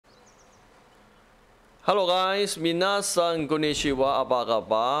Hello guys, minasan konnichiwa, apa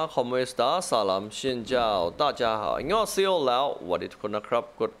kabar? ¿Cómo está? Salam, xin chào, 大家好. 안녕하세요, Lao. What is gonna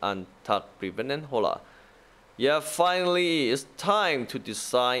crop good and tak prevent hola. Yeah, finally it's time to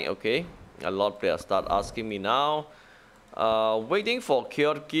design. Okay, a lot of players start asking me now. Waiting for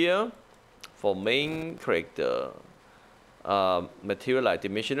cured gear for main character. Material like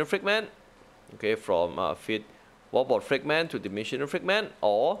dimensional fragment. Okay, from fit warboard fragment to dimensional fragment,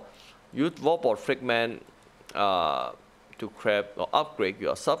 or use warboard fragment to craft or upgrade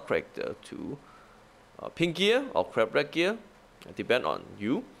your sub character to pink gear or crab red gear. Depend on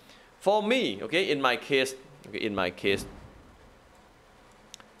you. For me, okay, in my case,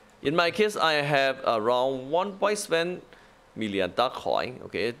 I have around 1.7 million dark coin.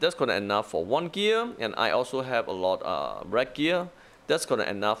 Okay, that's gonna enough for 1 gear, and I also have a lot red gear. That's gonna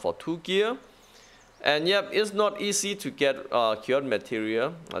enough for 2 gear. And yep, it's not easy to get cured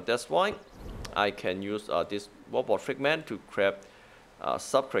material. That's why I can use this warboard fragment to craft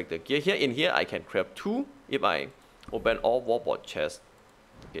sub-character gear. Here I can craft 2 if I open all warboard chests.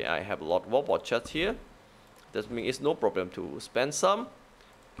 Okay, I have a lot of warboard chests here. That means it's no problem to spend some.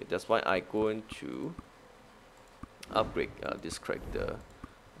 Okay, that's why I'm going to upgrade this character,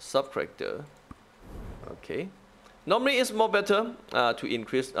 sub-character. Okay. Normally, it's more better to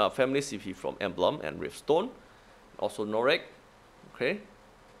increase family CP from Emblem and Riftstone, also Norek. Okay,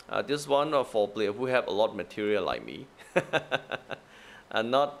 this one for players who have a lot of material like me,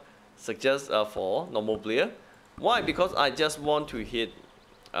 and not suggest for normal player. Why? Because I just want to hit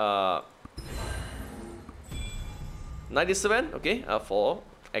 97. Okay, for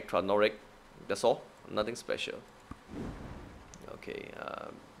extra Norek. That's all. Nothing special. Okay,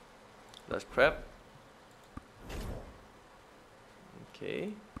 let's grab.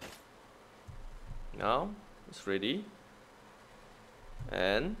 Okay, now it's ready,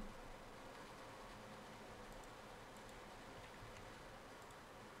 and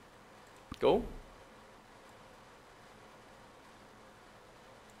go.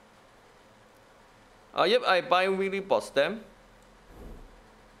 Yep, I buy really bought them.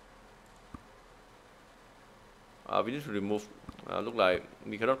 We need to remove. Look like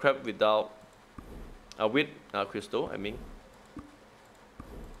we cannot craft without with crystal. I mean.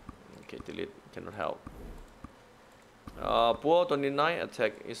 Okay, delete, cannot help. Poor 29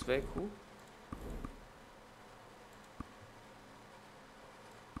 attack is very cool.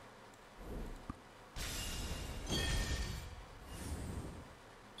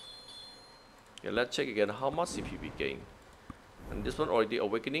 Okay, let's check again how much CP we gain. And this one already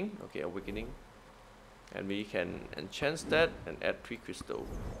awakening. Okay, awakening. And we can enchant that and add 3 crystal.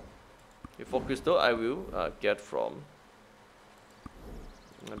 Okay, 4 crystal I will get from.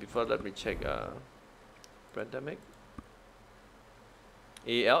 Before, let me check pandemic.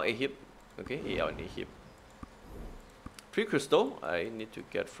 AL, a hip. Okay, AL and a hip. 3 crystal I need to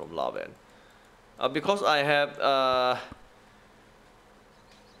get from Lavan. Because I have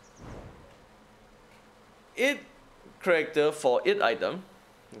it character for it item.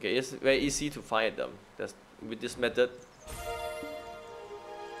 Okay, it's very easy to find them. That's with this method.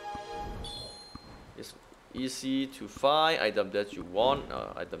 It's easy to find item that you want,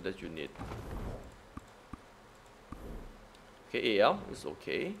 item that you need. Okay, AL is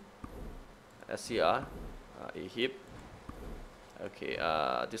okay. SCR, a hip. Okay,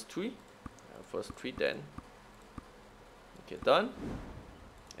 this 3, first 3 then. Okay, done.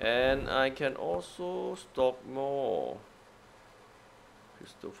 And I can also stock more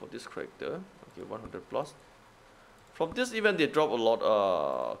crystal for this character. Okay, 100 plus. From this event, they drop a lot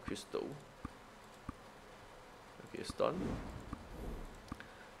crystal. Okay, it's done.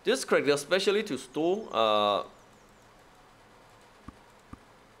 This character especially to store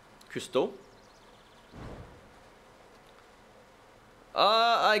crystal.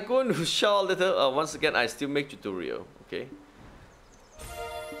 I go into show a little. Once again, I still make tutorial. Okay.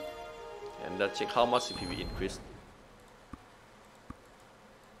 And let's check how much CP we increased.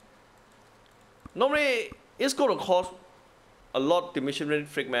 Normally, it's going to cost a lot dimension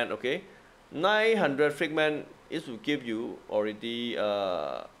fragment. Okay, 900 fragment. It will give you already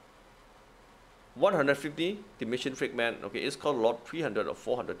 150 dimension fragment. Okay, it's called a lot 300 or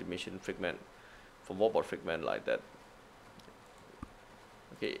 400 dimension fragment for warboard fragment like that.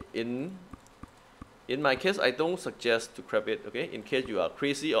 Okay, in my case, I don't suggest to grab it. Okay, in case you are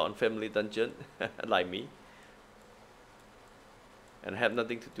crazy on family dungeon like me and have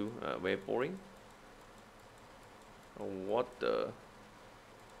nothing to do, very boring. What the?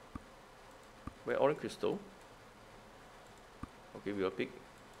 Where orange crystal? Okay, we will pick.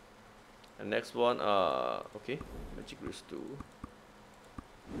 And next one, okay, magic crystal.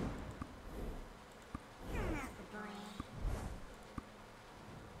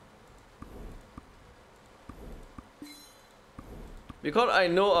 Because I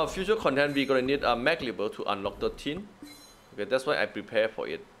know future content we're gonna need a max level to unlock 13. Okay, that's why I prepare for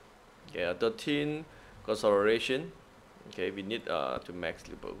it. Okay, 13 consolidation. Okay, we need to max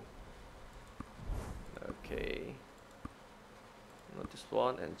level. Okay. Not this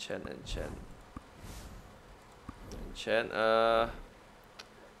one, enchant.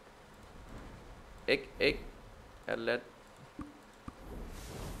 Egg, outlet.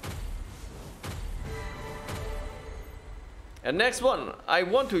 And next one, I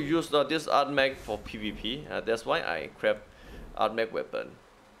want to use this art mag for PvP. That's why I grab art mag weapon.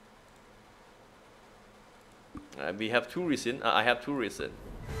 We have 2 reasons. I have 2 reasons.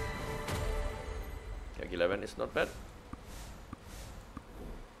 Okay, 11 is not bad.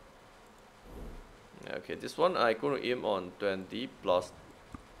 Okay, this one I go to aim on 20 plus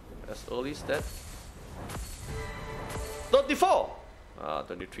as early stat. 34!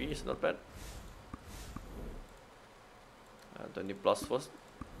 23 is not bad. 20 plus first.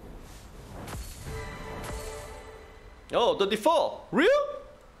 Oh, 34! Real?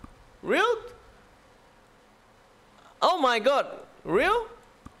 Real? Oh my god, real?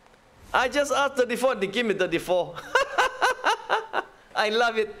 I just asked 34, they give me 34. I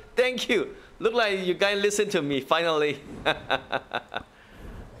love it, thank you. Look like you guys listen to me, finally.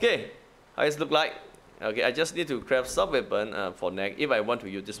 Okay, how does it look like? Okay, I just need to craft sub weapon for neck if I want to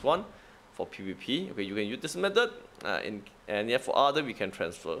use this one for PvP. Okay, you can use this method, and yeah, for other we can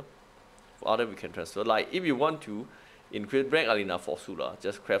transfer. Like if you want to increase rank arena for Sula,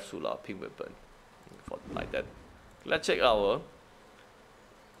 just craft Sula pink weapon, like that. Let's check our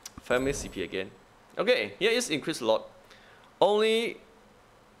family CP again. Okay, here is increased a lot. Only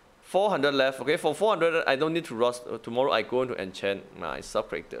 400 left. Okay, for 400 I don't need to rush. Tomorrow I go to enchant my sub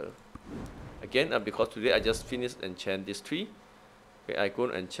character again, because today I just finished enchant this 3. Okay, I go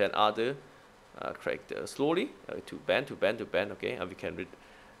to enchant other character slowly to ban. Okay, and we can read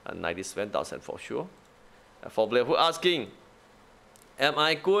 97,000 for sure. For player who asking, am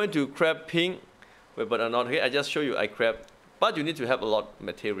I going to grab pink weapon or not? Okay, I just show you I grab, but you need to have a lot of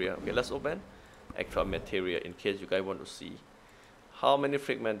material. Okay, let's open extra material in case you guys want to see how many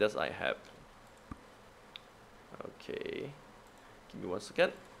fragments does I have. Okay, give me 1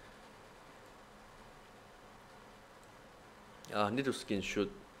 second. I need to screenshot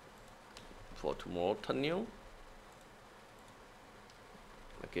for tomorrow thumbnail.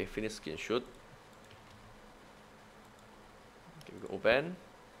 Okay, finish screenshot. Okay, we open.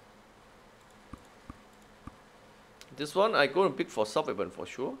 This one I go to pick for sub weapon for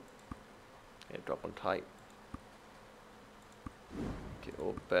sure. Okay, drop on type. Okay,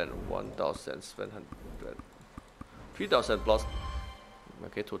 open 1,700, 3,000 plus.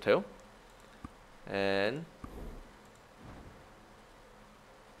 Okay, total. And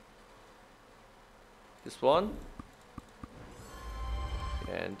this one.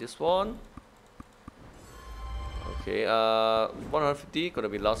 And this one. Okay, 150 gonna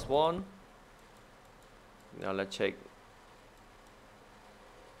be last one. Now let's check.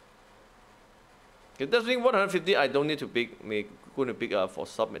 Okay, that's being 150. I don't need to go to pick for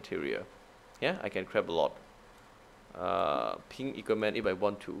sub material. Yeah, I can grab a lot. Pink equipment if I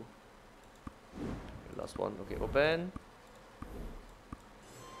want to. Okay, last one. Okay, open.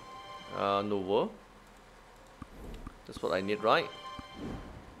 Nova. That's what I need, right?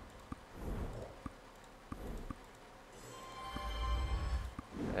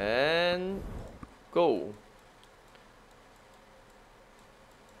 And go.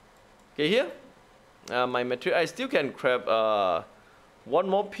 Okay, here my material, I still can grab one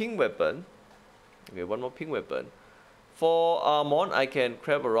more pink weapon. Okay, one more pink weapon. For Armon, I can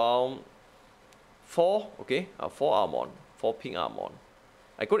grab around 4. Okay, 4 Armon, 4 pink Armon.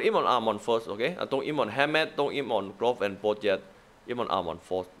 I could aim on Armon first. Okay, I don't aim on helmet, don't aim on glove and board yet. Aim on Armon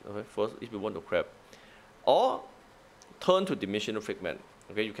first. Okay, first if you want to grab, or turn to dimensional fragment.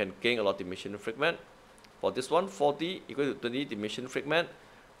 Okay, you can gain a lot of dimensional fragment. For this one, 40 equal to 20 dimensional fragment.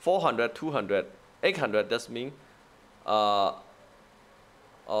 400, 200, 800. That means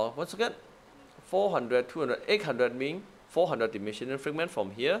once again, 400, 200, 800 mean 400 dimensional fragment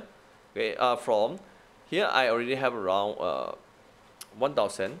from here. Okay, from here I already have around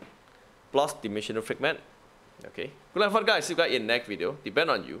 1,000 plus dimensional fragment. Okay, good luck for guys. See you guys in next video. Depend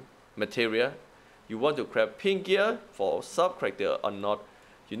on you. Material. You want to grab pink gear for sub character or not?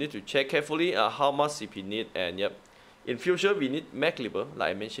 You need to check carefully how much CP need, and yep. In future we need max level, like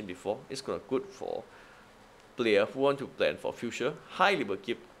I mentioned before. It's gonna good for player who want to plan for future. High level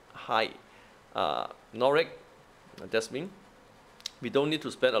keep high Norek. That means we don't need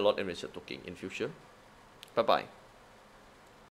to spend a lot in research token in future. Bye bye.